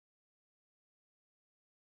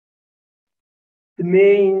The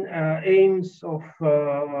main aims of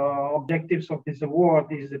objectives of this award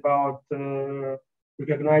is about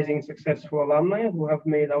recognizing successful alumni who have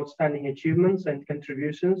made outstanding achievements and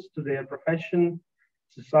contributions to their profession,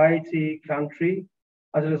 society, country,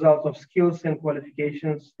 as a result of skills and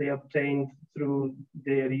qualifications they obtained through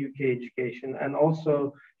their UK education, and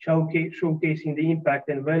also showcasing the impact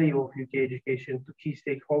and value of UK education to key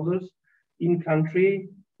stakeholders in country,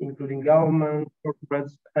 including government,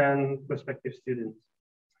 corporates, and prospective students.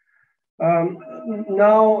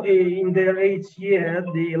 Now, in their 8th year,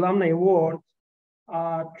 the Alumni Awards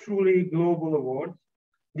are truly global awards.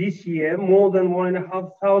 This year, more than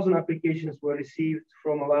 1,500 applications were received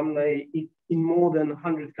from alumni in more than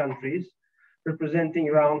 100 countries, representing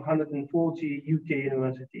around 140 UK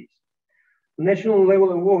universities. National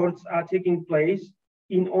level awards are taking place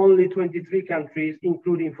in only 23 countries,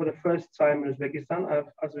 including for the first time in Uzbekistan,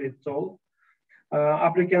 as we've told.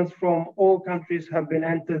 Applicants from all countries have been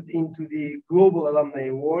entered into the Global Alumni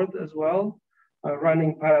Award as well,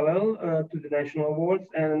 running parallel to the national awards,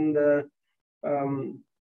 and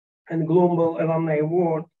Global Alumni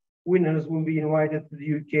Award winners will be invited to the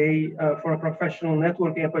UK for a professional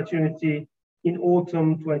networking opportunity in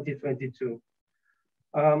autumn 2022.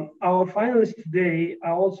 Our finalists today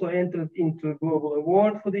are also entered into a global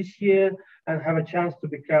award for this year and have a chance to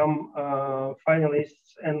become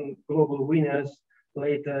finalists and global winners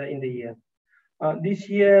later in the year. This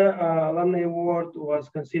year, Alumni Award was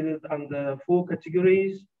considered under 4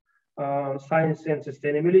 categories: science and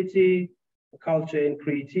sustainability, culture and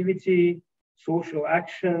creativity, social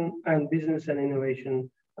action, and business and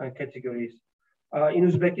innovation categories. In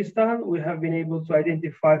Uzbekistan, we have been able to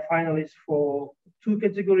identify finalists for 2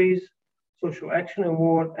 categories: Social Action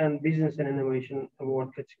Award and Business and Innovation Award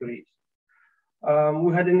categories. We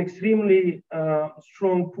had an extremely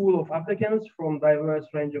strong pool of applicants from diverse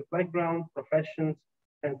range of backgrounds, professions,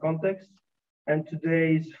 and contexts. And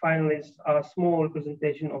today's finalists are a small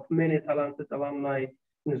representation of many talented alumni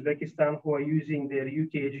in Uzbekistan who are using their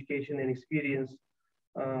UK education and experience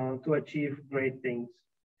to achieve great things.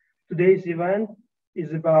 Today's event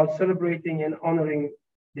is about celebrating and honoring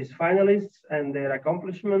these finalists and their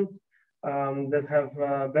accomplishment that have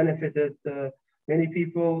benefited many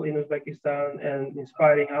people in Uzbekistan and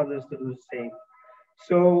inspiring others to do the same.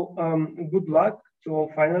 So good luck to all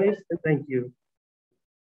finalists, and thank you.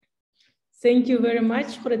 Thank you very much,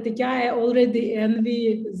 Khuratika. I already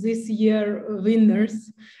envy this year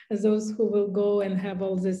winners, those who will go and have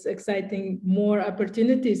all this exciting more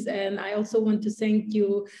opportunities. And I also want to thank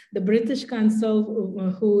you, the British Council,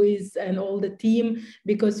 who is, and all the team,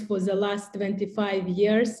 because for the last 25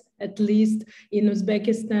 years, at least in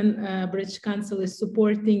Uzbekistan, British Council is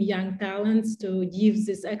supporting young talents to give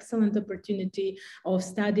this excellent opportunity of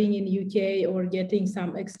studying in UK or getting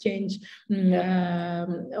some exchange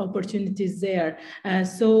opportunities there.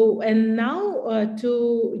 And now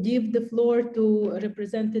to give the floor to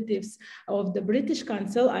representatives of the British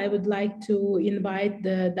Council, I would like to invite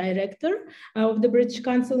the director of the British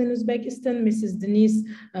Council in Uzbekistan, Mrs. Denise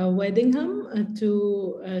Weddingham,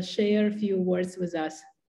 to share a few words with us.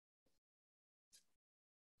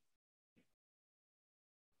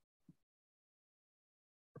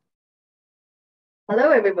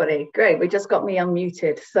 Hello, everybody. Great. We just got me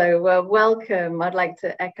unmuted. So welcome. I'd like to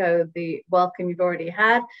echo the welcome you've already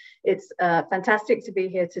had. It's fantastic to be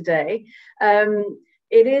here today.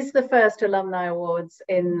 It is the first Alumni Awards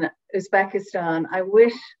in Uzbekistan. I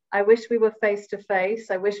wish we were face-to-face.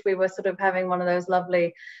 I wish we were sort of having one of those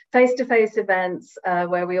lovely face-to-face events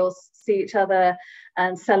where we all see each other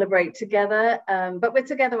and celebrate together. But we're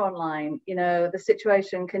together online. You know, the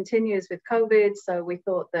situation continues with COVID, so we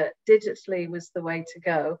thought that digitally was the way to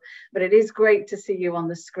go. But it is great to see you on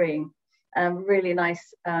the screen. Really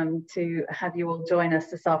nice to have you all join us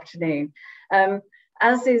this afternoon.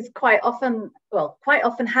 As is quite often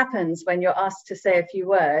happens when you're asked to say a few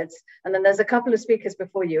words, and then there's a couple of speakers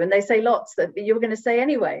before you, and they say lots that you were going to say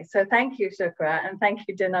anyway. So thank you, Shukra, and thank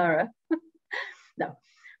you, Dinara. No,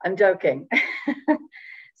 I'm joking.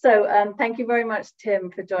 So thank you very much, Tim,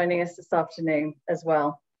 for joining us this afternoon as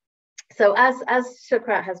well. So as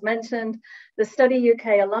Shukra has mentioned, the Study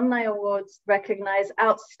UK Alumni Awards recognise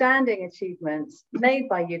outstanding achievements made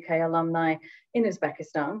by UK alumni in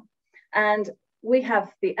Uzbekistan, and we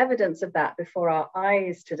have the evidence of that before our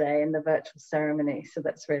eyes today in the virtual ceremony, so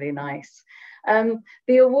that's really nice.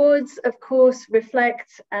 The awards, of course, reflect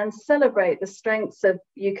and celebrate the strengths of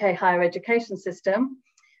UK higher education system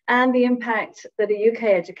and the impact that a UK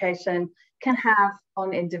education can have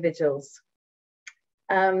on individuals.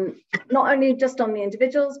 Not only just on the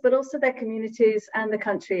individuals, but also their communities and the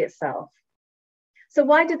country itself. So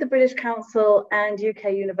why did the British Council and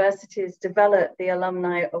UK universities develop the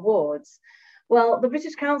Alumni Awards? Well, the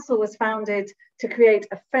British Council was founded to create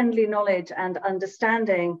a friendly knowledge and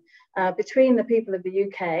understanding between the people of the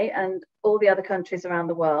UK and all the other countries around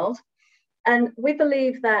the world. And we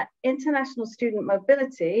believe that international student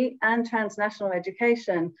mobility and transnational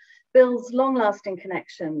education builds long-lasting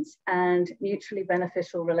connections and mutually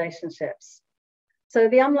beneficial relationships. So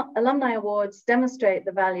the Alumni Awards demonstrate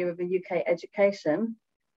the value of a UK education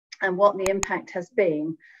and what the impact has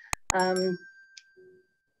been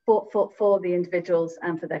for the individuals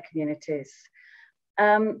and for their communities.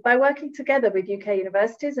 By working together with UK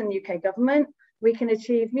universities and UK government, we can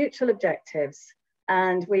achieve mutual objectives,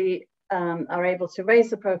 and we are able to raise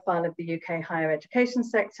the profile of the UK higher education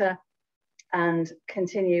sector and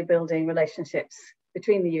continue building relationships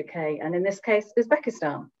between the UK and, in this case,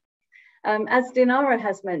 Uzbekistan. As Dinara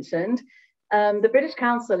has mentioned, the British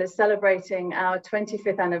Council is celebrating our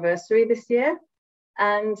 25th anniversary this year.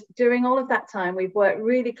 And during all of that time, we've worked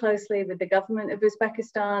really closely with the government of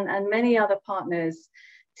Uzbekistan and many other partners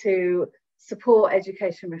to support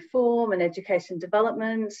education reform and education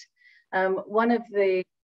development. One of the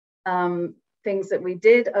things that we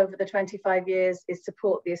did over the 25 years is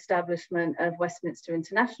support the establishment of Westminster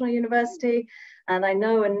International University. And I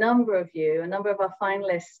know a number of our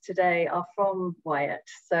finalists today are from Wyatt,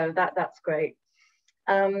 so that's great.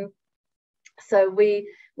 So we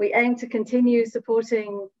aim to continue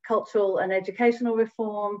supporting cultural and educational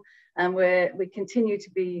reform, and we continue to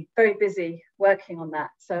be very busy working on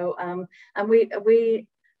that. So and we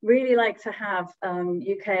really like to have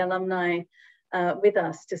UK alumni with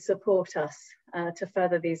us to support us to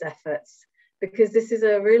further these efforts, because this is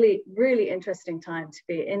a really, really interesting time to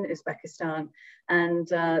be in Uzbekistan, and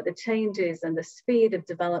the changes and the speed of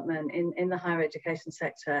development in the higher education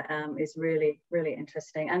sector is really, really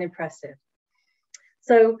interesting and impressive.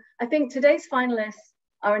 So I think today's finalists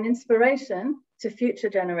are an inspiration to future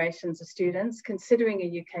generations of students considering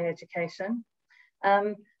a UK education.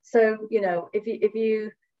 So, you know, if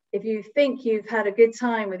you think you've had a good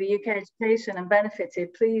time with a UK education and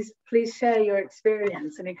benefited, please share your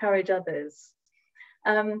experience and encourage others.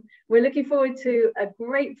 We're looking forward to a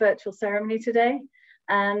great virtual ceremony today,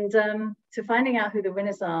 and to finding out who the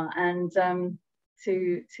winners are, and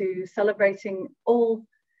to celebrating all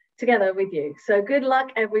together with you. So good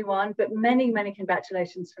luck, everyone, but many, many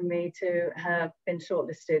congratulations from me to have been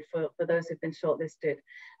shortlisted, for those who've been shortlisted.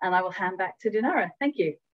 And I will hand back to Dinara. Thank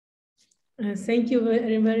you. Thank you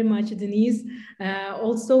very, very much, Denise.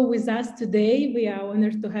 Also with us today, we are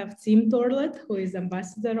honored to have Tim Torlet, who is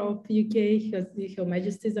Ambassador of UK, Her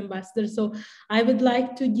Majesty's Ambassador. So I would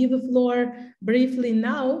like to give the floor briefly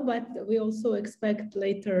now, but we also expect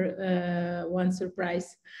later one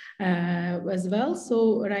surprise as well.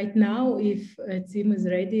 So right now, if Tim is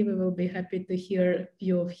ready, we will be happy to hear a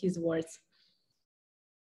few of his words.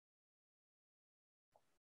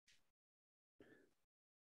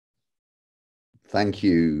 Thank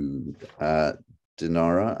you,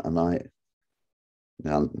 Dinara. And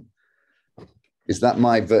is that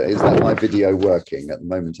my video working at the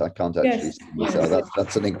moment? I can't actually see myself.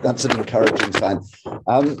 That's an encouraging sign.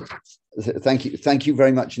 Thank you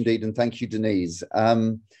very much indeed, and thank you, Denise.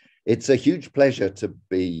 It's a huge pleasure to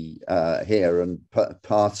be here and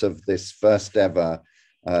part of this first ever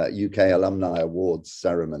UK Alumni Awards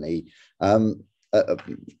ceremony.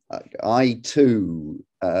 I too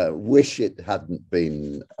wish it hadn't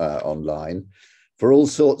been online for all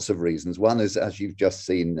sorts of reasons. One is, as you've just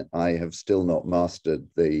seen, I have still not mastered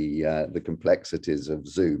the complexities of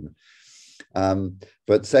Zoom.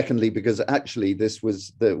 But secondly, because actually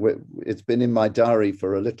it's been in my diary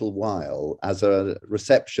for a little while as a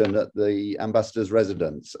reception at the ambassador's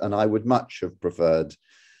residence, and I would much have preferred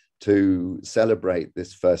to celebrate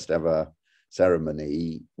this first ever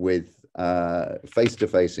ceremony with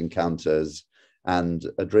face-to-face encounters and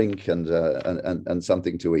a drink and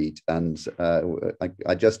something to eat. And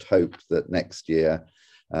I just hope that next year,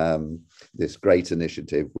 this great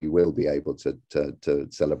initiative, we will be able to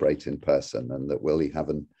celebrate in person, and that we'll have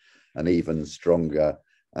an even stronger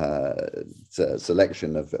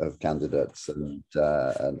selection of candidates and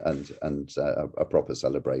a proper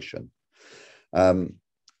celebration.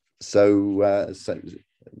 So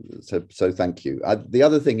thank you. The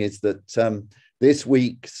other thing is that this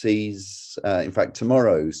week sees, in fact,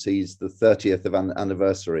 tomorrow sees the 30th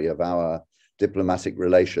anniversary of our diplomatic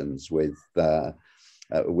relations with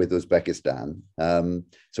Uzbekistan.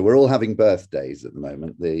 So we're all having birthdays at the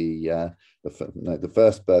moment. The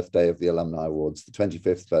first birthday of the Alumni Awards, the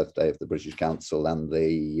 25th birthday of the British Council, and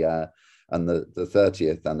and the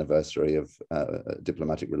 30th anniversary of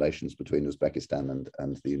diplomatic relations between Uzbekistan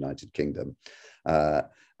and the United Kingdom.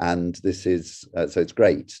 And this is, so it's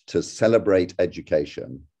great to celebrate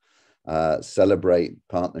education, celebrate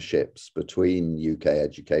partnerships between UK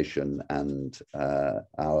education and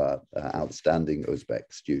our outstanding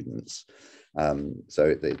Uzbek students.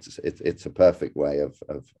 So it's a perfect way of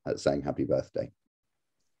saying happy birthday.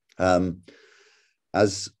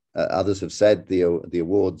 As others have said, the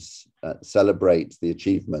awards celebrate the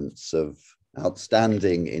achievements of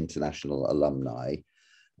outstanding international alumni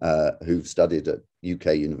who've studied at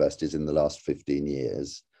UK universities in the last 15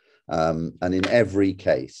 years. And in every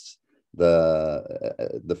case,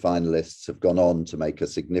 the finalists have gone on to make a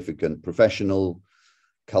significant professional,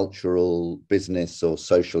 cultural, business, or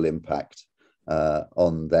social impact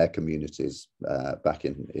on their communities back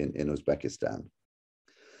in Uzbekistan.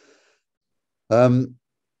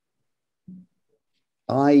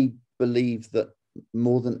 I believe that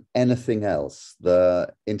more than anything else,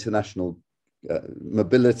 the international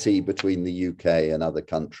mobility between the UK and other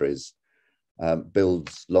countries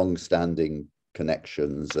builds long-standing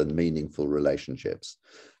connections and meaningful relationships.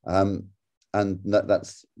 And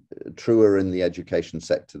that's truer in the education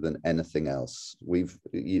sector than anything else.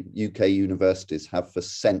 UK universities have for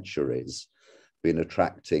centuries been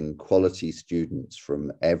attracting quality students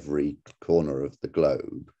from every corner of the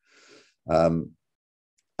globe.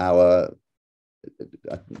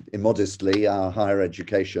 Immodestly, our higher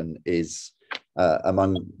education is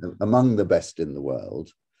among the best in the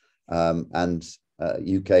world, and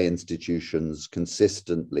UK institutions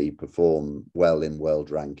consistently perform well in world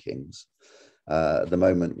rankings. At the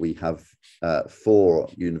moment, we have 4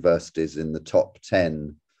 universities in the top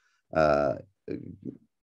 10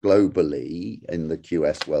 globally in the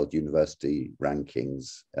QS World University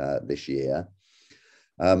rankings this year.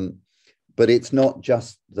 But it's not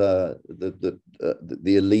just the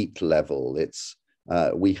elite level. It's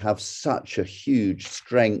we have such a huge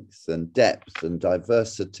strength and depth and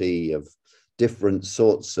diversity of different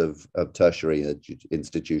sorts of tertiary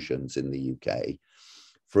institutions in the UK,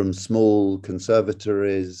 from small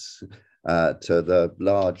conservatories to the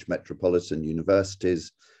large metropolitan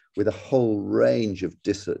universities, with a whole range of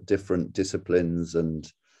different disciplines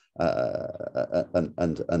and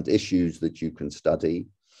issues that you can study.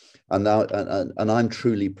 And I'm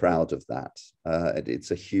truly proud of that.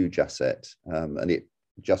 It's a huge asset, and it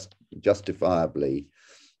justifiably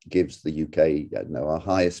gives the UK our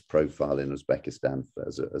highest profile in Uzbekistan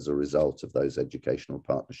as a result of those educational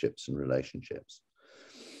partnerships and relationships.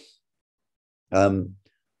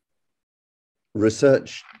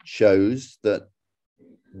 Research shows that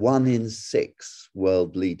 1 in 6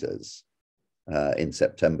 world leaders in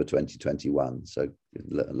September 2021, so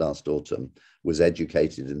last autumn, was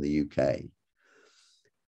educated in the UK.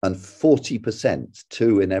 And 40%,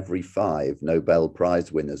 2 in every 5 Nobel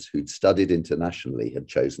Prize winners who'd studied internationally had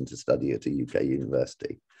chosen to study at a UK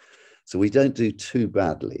university. So we don't do too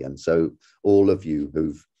badly. And so all of you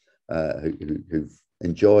who've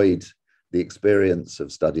enjoyed the experience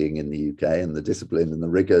of studying in the UK and the discipline and the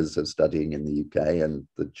rigors of studying in the UK and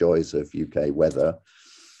the joys of UK weather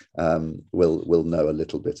will know a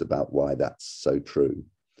little bit about why that's so true.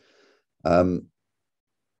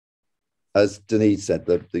 As Denise said,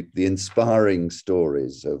 the inspiring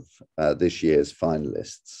stories of this year's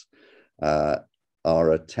finalists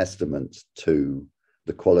are a testament to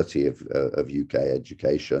the quality of UK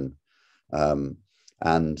education.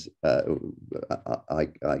 And I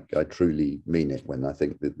truly mean it when I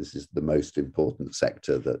think that this is the most important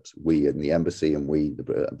sector that we in the embassy and we,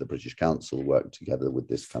 the British Council, work together with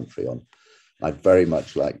this country on. I'd very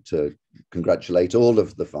much like to congratulate all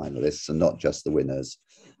of the finalists and not just the winners,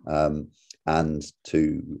 and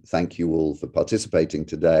to thank you all for participating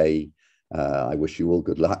today. I wish you all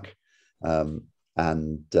good luck, and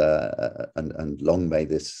long may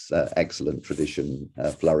this excellent tradition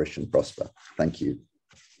flourish and prosper. Thank you.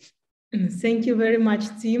 Thank you very much,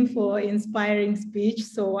 Tim, for inspiring speech.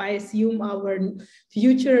 So I assume our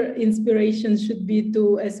future inspiration should be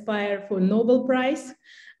to aspire for Nobel Prize.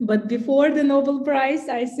 But before the Nobel Prize,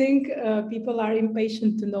 I think people are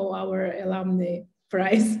impatient to know our alumni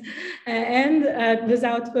prize. And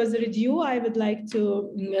without further ado, I would like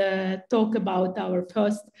to talk about our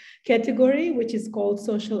first category, which is called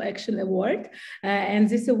Social Action Award. And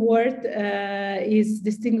this award is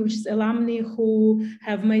distinguished alumni who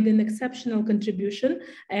have made an exceptional contribution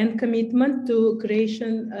and commitment to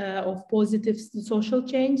creation of positive social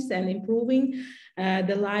change and improving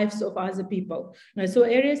the lives of other people. So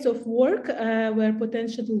areas of work where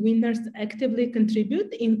potential winners actively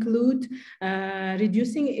contribute include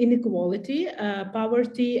reducing inequality,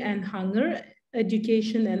 poverty and hunger,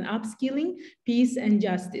 education and upskilling, peace and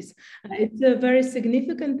justice. It's a very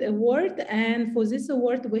significant award, and for this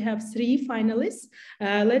award we have 3 finalists.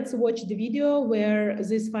 Let's watch the video where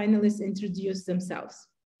these finalists introduce themselves.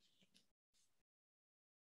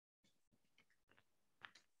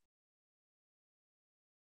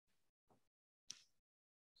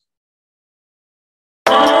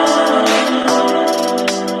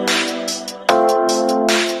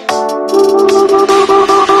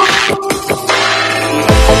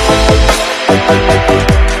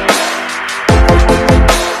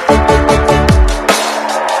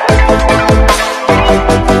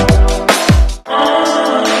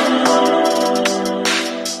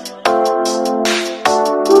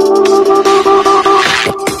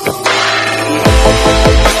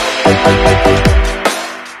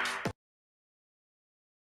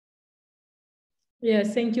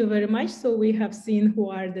 Yes, thank you very much. So we have seen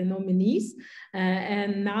who are the nominees,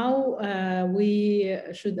 and now we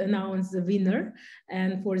should announce the winner.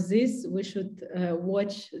 And for this, we should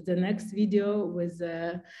watch the next video with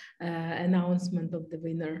the announcement of the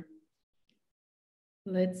winner.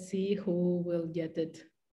 Let's see who will get it.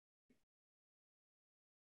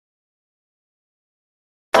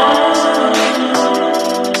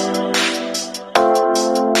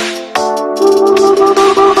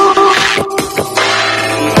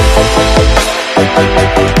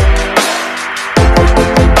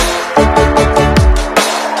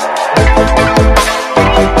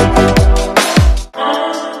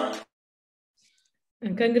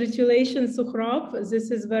 And congratulations, Suhrab. This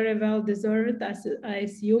is very well deserved, as I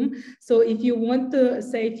assume. So if you want to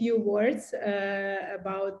say a few words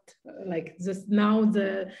about like this, now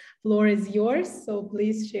the floor is yours. So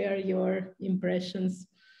please share your impressions.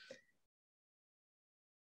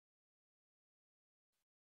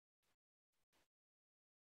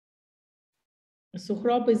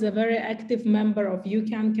 Suhrab is a very active member of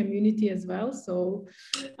UCAN community as well, so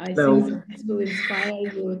I think this will inspire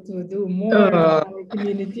you to do more in our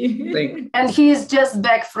community. And he is just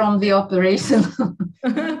back from the operation.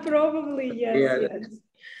 Probably, yes, yes.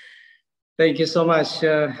 Thank you so much.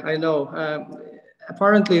 I know,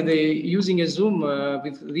 apparently using a Zoom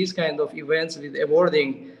with these kind of events, with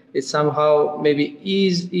awarding, is somehow maybe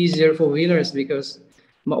easier for winners because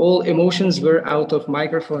all emotions were out of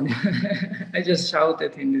microphone. I just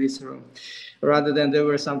shouted in this room rather than there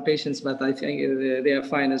were some patients, but I think they are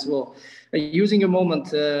fine as well. Using a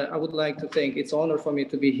moment, I would like to thank, it's an honor for me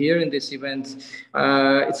to be here in this event.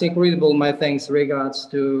 It's incredible, my thanks regards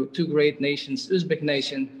to 2 great nations, Uzbek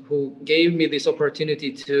nation, who gave me this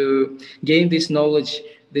opportunity to gain this knowledge,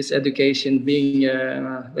 this education, being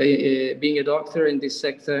a doctor in this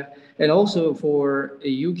sector, and also for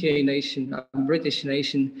a UK nation, a British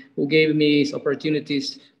nation, who gave me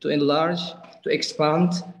opportunities to enlarge, to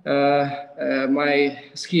expand my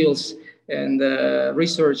skills and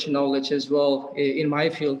research knowledge as well in my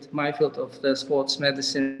field of the sports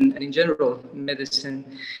medicine and in general medicine.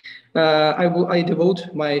 I devote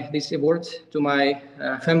this award to my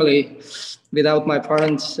family. Without my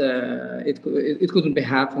parents, it couldn't be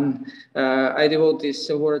happen. I devote this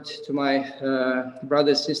award to my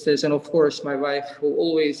brothers, sisters, and of course my wife, who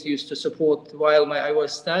always used to support while I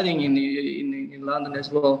was studying in London as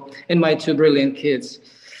well, and my 2 brilliant kids.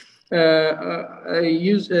 I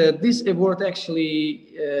use this award actually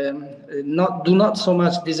not so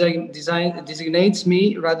much designates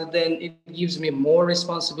me, rather than it gives me more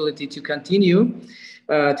responsibility to continue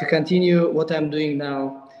what I'm doing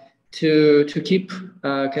now, to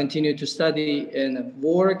continue to study and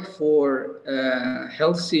work for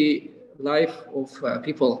healthy life of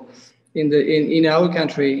people in our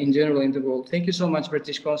country, in general, in the world. Thank you so much,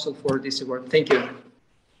 British Council, for this award. Thank you.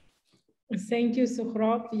 Thank you,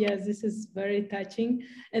 Suhrab. Yes, this is very touching.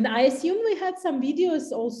 And I assume we had some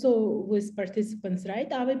videos also with participants, right?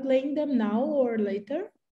 Are we playing them now or later?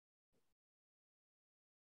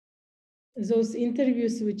 Those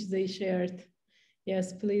interviews which they shared.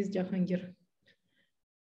 Yes, please, Jahangir.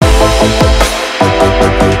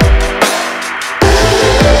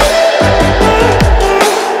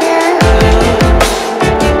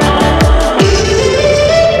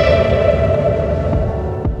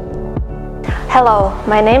 Hello,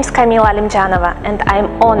 my name is Kamila Alimjanova and I'm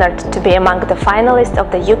honored to be among the finalists of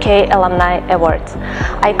the UK Alumni Awards.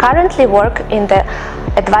 I currently work in the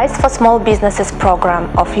Advice for Small Businesses program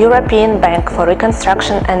of European Bank for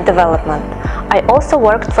Reconstruction and Development. I also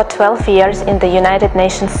worked for 12 years in the United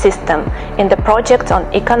Nations system in the projects on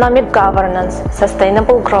economic governance,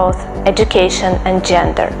 sustainable growth, education and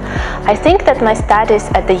gender. I think that my studies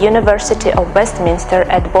at the University of Westminster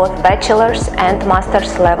at both bachelor's and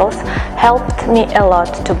master's levels helped me a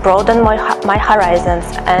lot to broaden my horizons,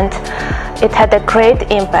 and it had a great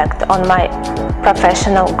impact on my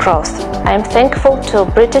professional growth. I am thankful to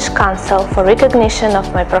British Council for recognition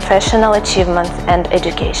of my professional achievements and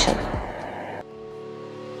education.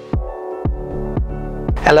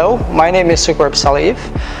 Hello, my name is Sukurb Saliyev.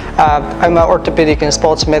 I'm an orthopedic and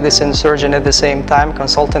sports medicine surgeon at the same time,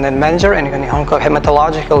 consultant and manager in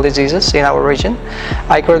hematological diseases in our region.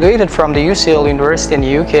 I graduated from the UCL University in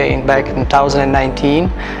the UK back in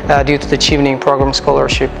 2019 due to the Chevening Program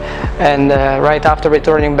Scholarship. And right after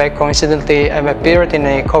returning back, coincidentally, I appeared in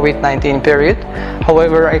a COVID-19 period.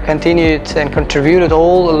 However, I continued and contributed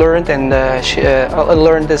all learned and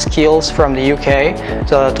learned the skills from the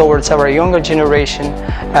UK towards our younger generation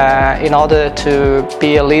in order to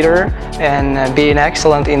be a leader and be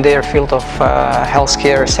excellent in their field of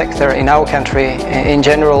healthcare sector in our country, in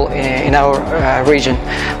general, in our region,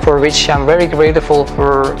 for which I'm very grateful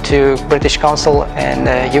to British Council and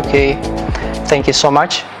UK. Thank you so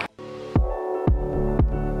much.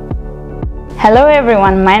 Hello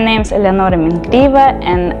everyone, my name is Eleonora Mingriva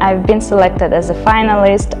and I've been selected as a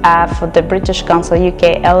finalist for the British Council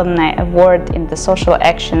UK Alumni Award in the Social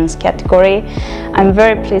Actions category. I'm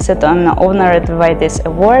very pleased and honored by this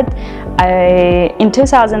award. In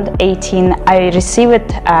 2018, I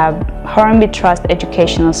received Hornby Trust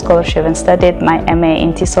Educational Scholarship and studied my MA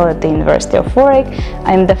in TESOL at the University of Warwick.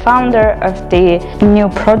 I'm the founder of the new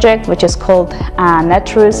project which is called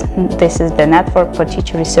NETRUS. This is the Network for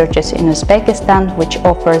Teacher Researchers in Uzbekistan, which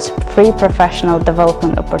offers free professional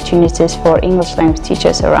development opportunities for English language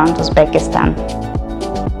teachers around Uzbekistan.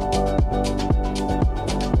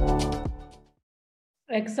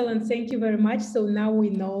 Excellent, thank you very much. So now we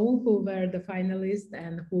know who were the finalists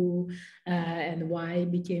and who and why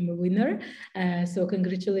became a winner. So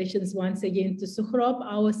congratulations once again to Sukhrob.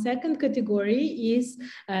 Our second category is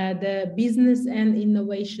the Business and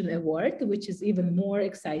Innovation Award, which is even more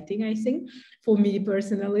exciting, I think, for me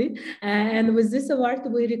personally. And with this award,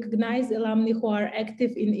 we recognize alumni who are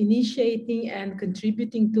active in initiating and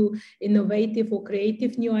contributing to innovative or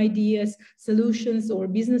creative new ideas, solutions, or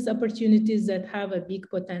business opportunities that have a big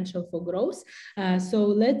potential for growth. So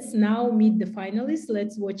let's now meet the finalists.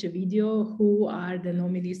 Let's watch a video. Who are the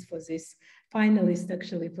nominees for this, finalists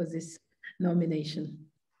actually for this nomination.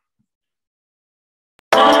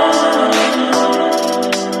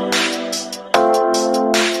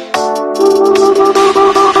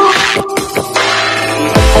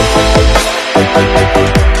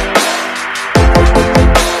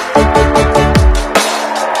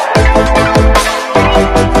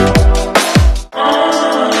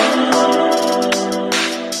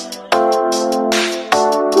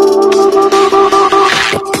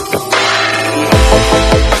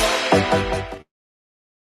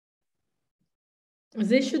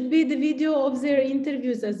 There should be the video of their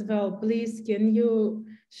interviews as well. Please, can you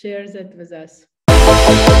share that with us?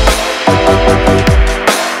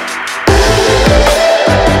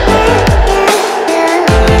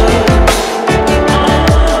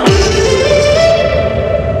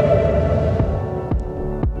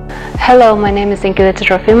 Hello, my name is Ingilita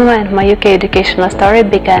Trofimova, and my UK educational story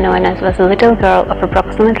began when I was a little girl of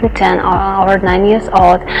approximately 10 or 9 years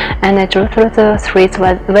old, and I drove through the streets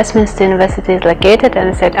where Westminster University is located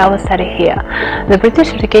and said I will study here. The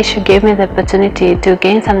British education gave me the opportunity to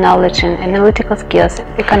gain some knowledge in analytical skills,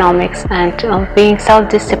 economics, and being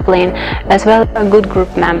self-disciplined, as well as a good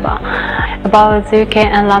group member. About the UK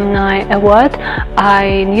Alumni Award,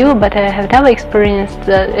 I knew, but I have never experienced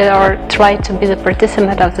or tried to be the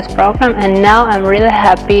participant of this program, and now I'm really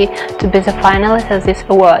happy to be the finalist of this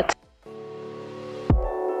award.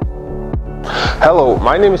 Hello,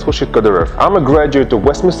 my name is Khushid Kadyrev. I'm a graduate of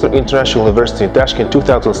Westminster International University in Tashkent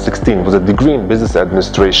 2016 with a degree in business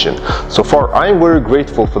administration. So far, I am very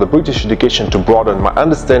grateful for the British education to broaden my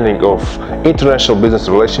understanding of international business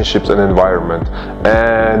relationships and environment.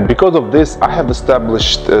 And because of this, I have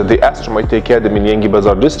established the Astrom IT Academy in Yengi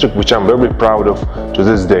Bazar district, which I'm very proud of to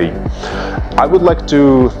this day. I would like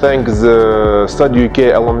to thank the Study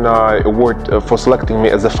UK Alumni Award for selecting me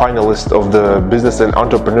as a finalist of the Business and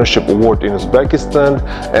Entrepreneurship Award in Uzbekistan,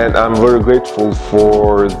 and I'm very grateful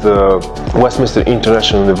for the Westminster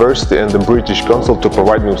International University and the British Council to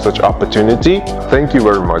provide me with such opportunity. Thank you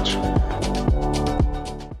very much.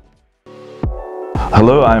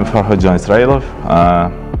 Hello, I'm Farhad Jan Israilov.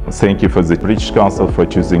 thank you for the British Council for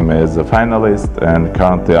choosing me as a finalist, and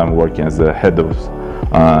currently I'm working as the head of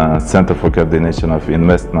Center for Coordination of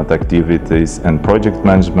Investment Activities and Project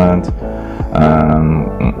Management.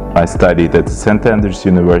 I studied at St. Andrews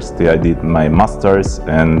University. I did my master's,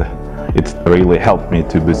 and it really helped me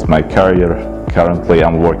to boost my career. Currently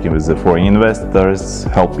I'm working with the foreign investors,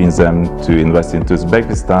 helping them to invest into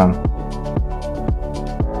Uzbekistan.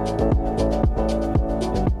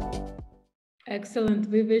 Excellent.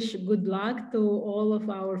 We wish good luck to all of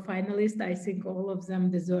our finalists. I think all of them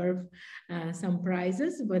deserve some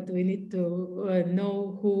prizes, but we need to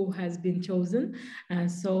know who has been chosen.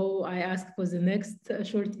 So I ask for the next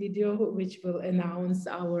short video, which will announce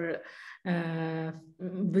our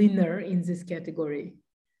winner in this category.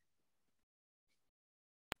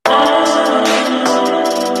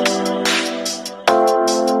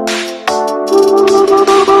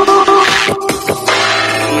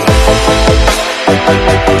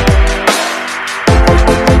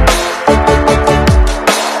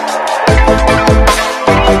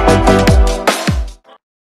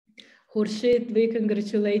 Khurshid, we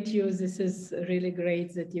congratulate you. This is really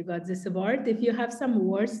great that you got this award. If you have some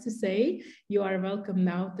words to say, you are welcome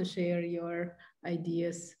now to share your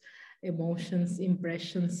ideas, emotions,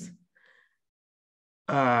 impressions.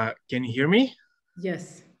 Can you hear me?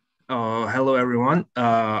 Yes. Hello, everyone.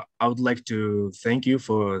 I would like to thank you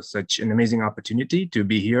for such an amazing opportunity to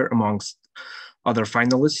be here amongst other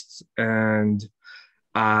finalists. And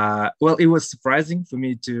well, it was surprising for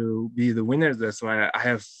me to be the winner. That's why I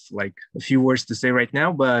have like a few words to say right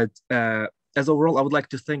now. But as overall, I would like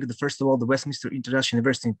to thank first of all, the Westminster International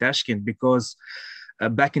University in Tashkent, because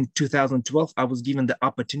back in 2012, I was given the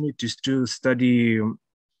opportunity to study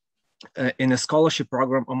in a scholarship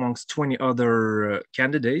program amongst 20 other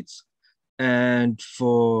candidates. And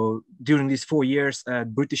during these 4 years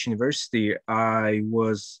at British University, I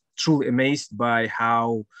was truly amazed by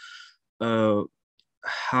how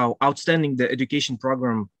outstanding the education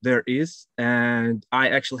program there is. And I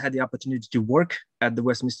actually had the opportunity to work at the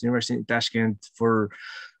Westminster University in Tashkent for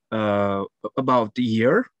about a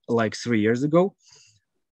year, like 3 years ago.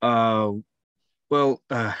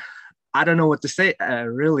 I don't know what to say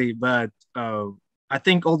really, but I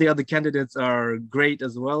think all the other candidates are great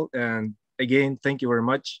as well. And again, thank you very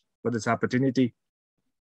much for this opportunity.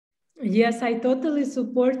 Yes, I totally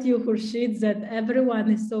support you, Khurshid, that everyone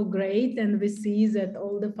is so great, and we see that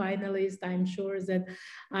all the finalists, I'm sure that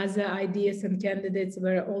other ideas and candidates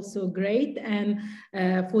were also great. And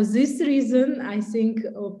for this reason, I think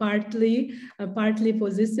partly for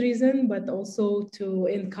this reason, but also to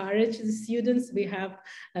encourage the students, we have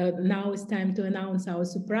now it's time to announce our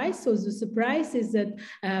surprise. So the surprise is that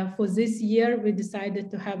for this year, we decided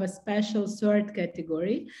to have a special third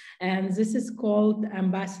category, and this is called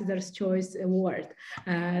Ambassador's Choice Award.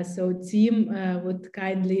 So Tim would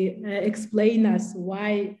kindly explain us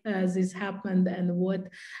why this happened and what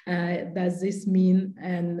does this mean,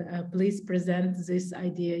 and please present this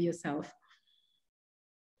idea yourself.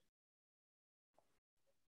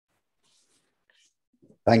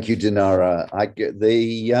 Thank you, Dinara.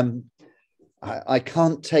 I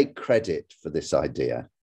can't take credit for this idea.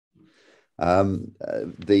 But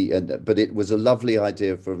it was a lovely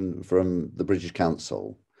idea from the British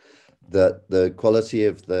Council, that the quality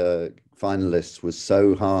of the finalists was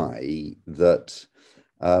so high that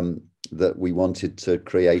that we wanted to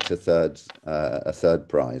create a third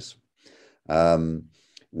prize,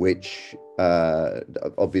 which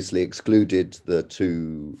obviously excluded the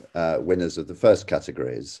two winners of the first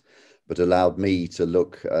categories, but allowed me to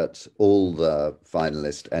look at all the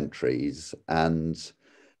finalist entries and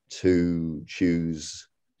to choose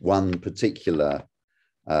one particular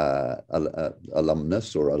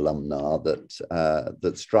alumnus or alumna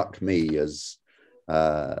that struck me as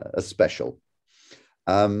special.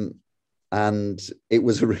 And it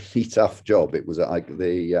was a really tough job. It was I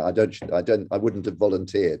wouldn't have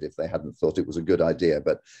volunteered if they hadn't thought it was a good idea,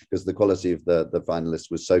 but because the quality of the finalists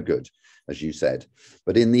was so good, as you said.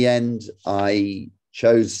 But in the end, I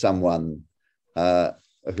chose someone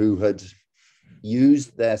who had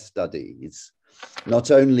used their studies not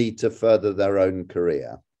only to further their own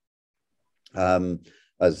career,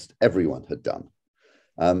 as everyone had done,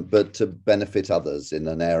 but to benefit others in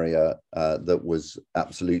an area that was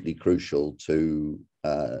absolutely crucial to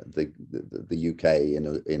the UK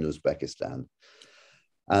in Uzbekistan.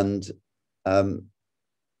 And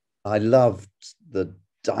I loved the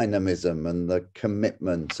dynamism and the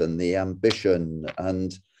commitment and the ambition,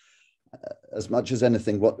 and as much as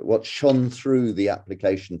anything, what shone through the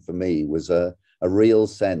application for me was a real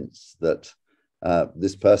sense that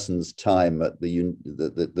this person's time at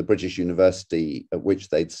the British university at which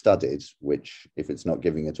they'd studied, which, if it's not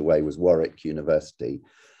giving it away, was Warwick University,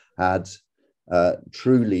 had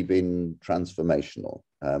truly been transformational,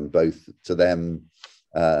 both to them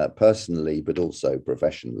personally, but also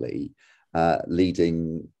professionally,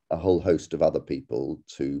 leading a whole host of other people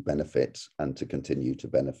to benefit and to continue to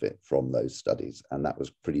benefit from those studies. And that was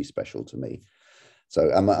pretty special to me.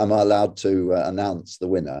 So am I allowed to announce the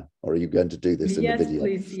winner, or are you going to do this in the video?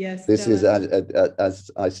 Yes, please. Yes. This is,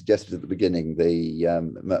 as I suggested at the beginning,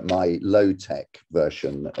 my low-tech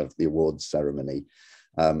version of the awards ceremony.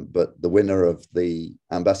 But the winner of the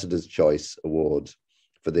Ambassador's Choice Award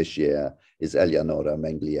for this year is Eleonora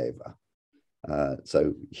Menglieva.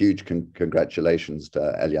 So huge congratulations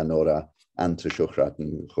to Eleonora and to Shuhrat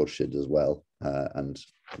and Khurshid as well. And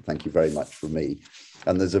thank you very much from me.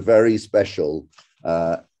 And there's a very special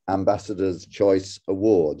Ambassador's Choice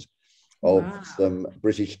Award of some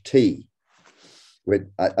British tea.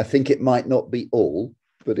 I think it might not be all,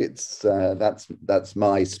 but it's that's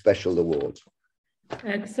my special award.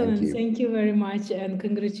 Excellent. Thank you very much, and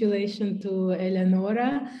congratulations to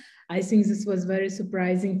Eleonora. I think this was very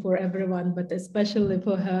surprising for everyone, but especially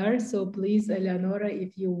for her. So please, Eleonora,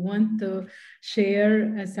 if you want to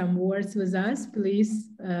share some words with us, please,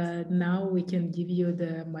 now we can give you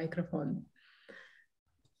the microphone.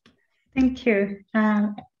 Thank you.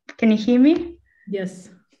 Can you hear me? Yes.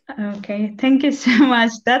 Okay, thank you so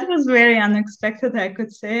much. That was very unexpected, I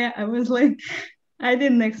could say. I was like, I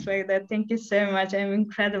didn't expect that. Thank you so much. I'm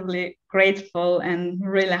incredibly grateful and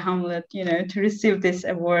really humbled, to receive this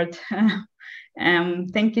award.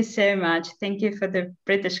 Thank you so much. Thank you for the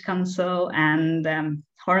British Council and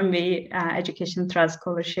Hornby Education Trust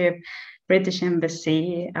Scholarship, British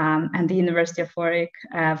Embassy, and the University of Warwick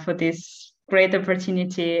for this great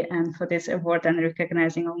opportunity and for this award and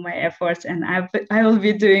recognizing all my efforts. And I will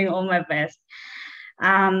be doing all my best.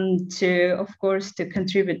 Of course, to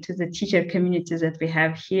contribute to the teacher communities that we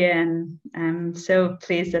have here. And I'm so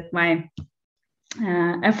pleased that my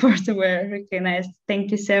efforts were recognized.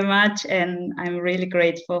 Thank you so much. And I'm really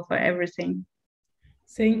grateful for everything.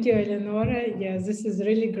 Thank you, Eleonora. Yeah, this is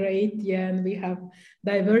really great. Yeah, and we have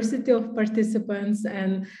diversity of participants.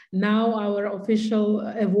 And now our official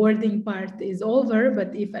awarding part is over.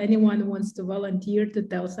 But if anyone wants to volunteer to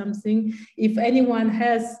tell something, if anyone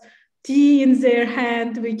has tea in their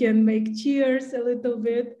hand, we can make cheers a little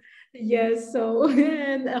bit. Yes, so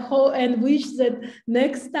and wish that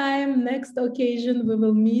next occasion we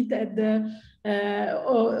will meet at the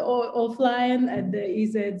offline at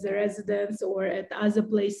either at the residence or at other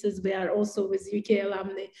places. We are also with UK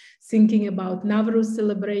alumni thinking about Nowruz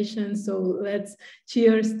celebration. So let's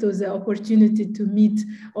cheers to the opportunity to meet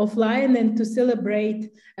offline and to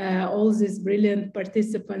celebrate all these brilliant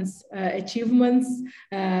participants' achievements,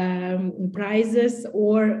 prizes,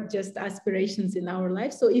 or just aspirations in our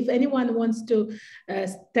life. So if anyone wants to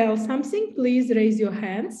tell something, please raise your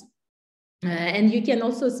hands. And you can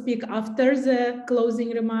also speak after the closing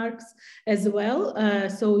remarks as well.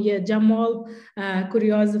 So yeah, Jamal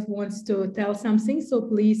Kuryozov wants to tell something. So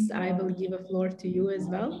please, I will give a floor to you as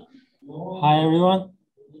well. Hi, everyone.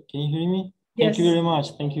 Can you hear me? Yes. Thank you very much.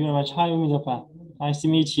 Thank you very much. Hi, Umidapa. Nice to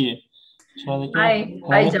meet you.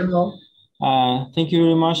 Hi, Jamal. Thank you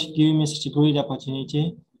very much for giving me such a great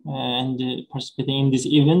opportunity and participating in this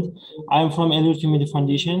event. I'm from Elur Community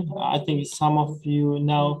Foundation. I think some of you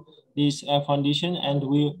know this foundation, and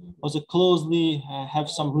we also closely have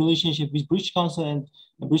some relationship with British Council and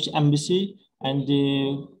the British Embassy, and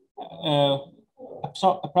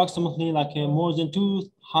approximately like more than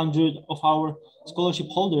 200 of our scholarship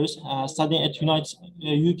holders studying at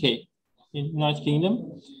UK, United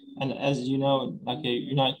Kingdom. And as you know, like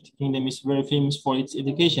United Kingdom is very famous for its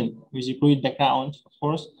education, with a great background, of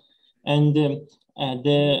course. And the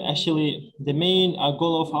main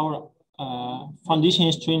goal of our foundation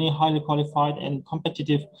is training highly qualified and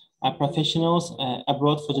competitive professionals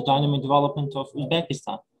abroad for the dynamic development of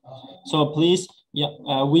Uzbekistan. So please,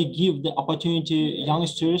 we give the opportunity to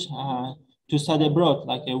youngsters to study abroad.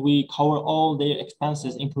 Like we cover all their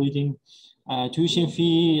expenses, including tuition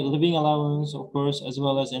fee, living allowance, of course, as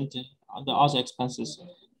well as the other expenses.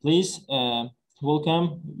 Please,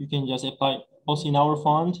 welcome. You can just apply also in our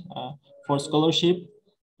fund for scholarship,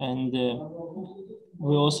 and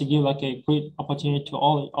we also give like a great opportunity to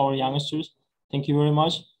all our youngsters. Thank you very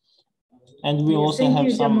much. And we also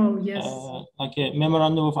have some like a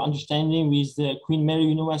memorandum of understanding with the Queen Mary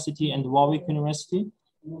University and Warwick University,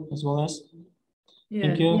 as well as.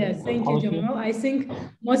 Yeah, thank you, Jamal. I think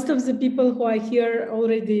most of the people who are here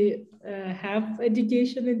already have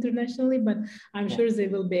education internationally, but I'm sure they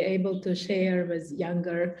will be able to share with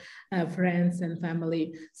younger friends and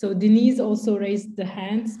family. So Denise also raised the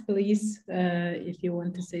hands. Please, if you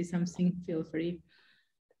want to say something, feel free.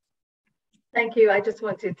 Thank you. I just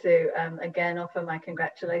wanted to, again, offer my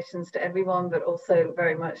congratulations to everyone, but also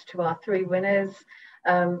very much to our 3 winners.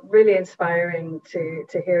 Really inspiring to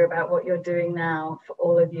hear about what you're doing now for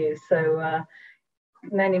all of you. So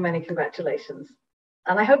many, many congratulations.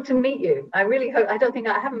 And I hope to meet you. I really hope, I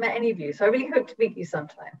haven't met any of you, so I really hope to meet you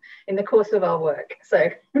sometime in the course of our work. So.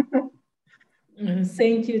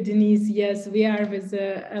 Thank you, Denise. Yes, we are with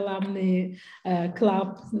the alumni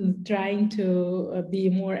club trying to be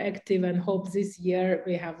more active, and hope this year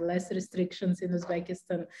we have less restrictions in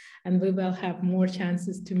Uzbekistan and we will have more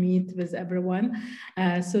chances to meet with everyone.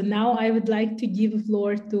 So now I would like to give the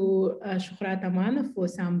floor to Shuhrat Amanov for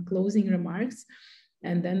some closing remarks.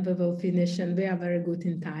 And then we will finish, and we are very good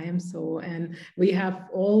in time. So, and we have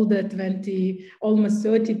all the almost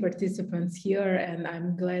 30 participants here, and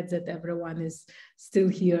I'm glad that everyone is still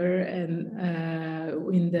here and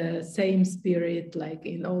in the same spirit, like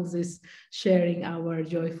in all this sharing our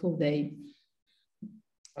joyful day.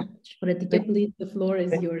 Please, the floor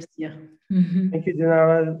is yours. Yeah. Thank you,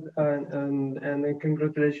 Dinara, and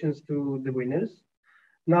congratulations to the winners.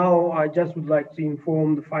 Now, I just would like to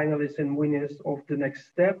inform the finalists and winners of the next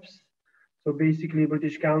steps. So basically,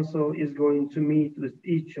 British Council is going to meet with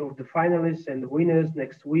each of the finalists and the winners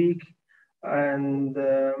next week and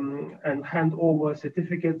hand over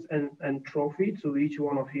certificates and trophy to each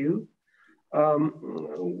one of you.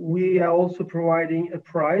 We are also providing a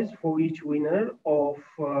prize for each winner of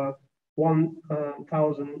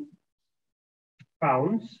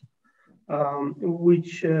 £1,000.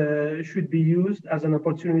 Which should be used as an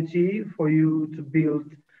opportunity for you to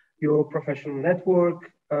build your professional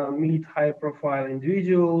network, meet high-profile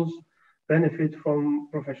individuals, benefit from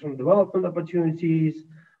professional development opportunities,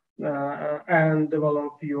 and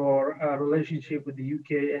develop your relationship with the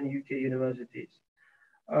UK and UK universities.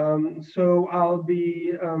 So I'll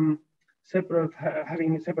be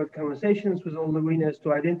having separate conversations with all the winners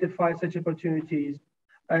to identify such opportunities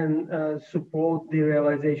and support the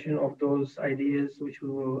realization of those ideas which we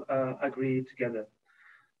will agree together.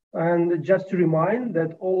 And just to remind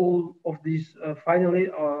that all of these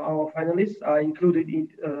our finalists are included in,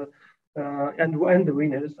 and the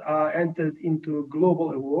winners are entered into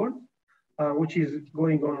Global Award, which is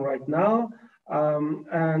going on right now.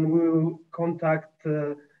 And we will contact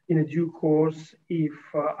in a due course if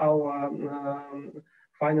our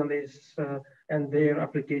finalists and their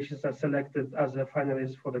applications are selected as a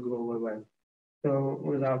finalist for the global event. So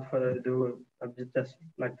without further ado, I'd just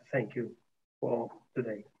like to thank you for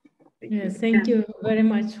today. Thank you very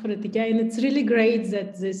much, Khuratika. And it's really great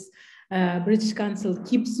that this British Council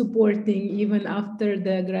keeps supporting even after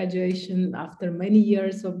the graduation, after many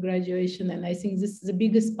years of graduation. And I think this is the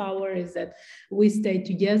biggest power, is that we stay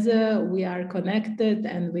together, we are connected,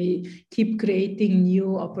 and we keep creating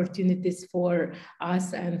new opportunities for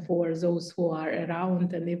us and for those who are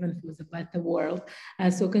around, and even for the better world.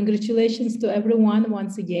 So congratulations to everyone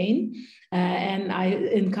once again. And I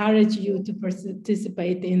encourage you to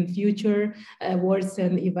participate in future awards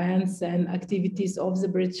and events and activities of the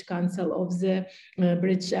British Council, of the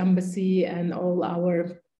British Embassy, and all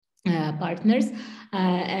our partners,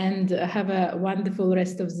 and have a wonderful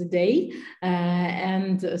rest of the day.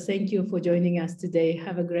 And thank you for joining us today.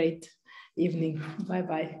 Have a great evening.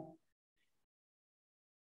 Bye-bye.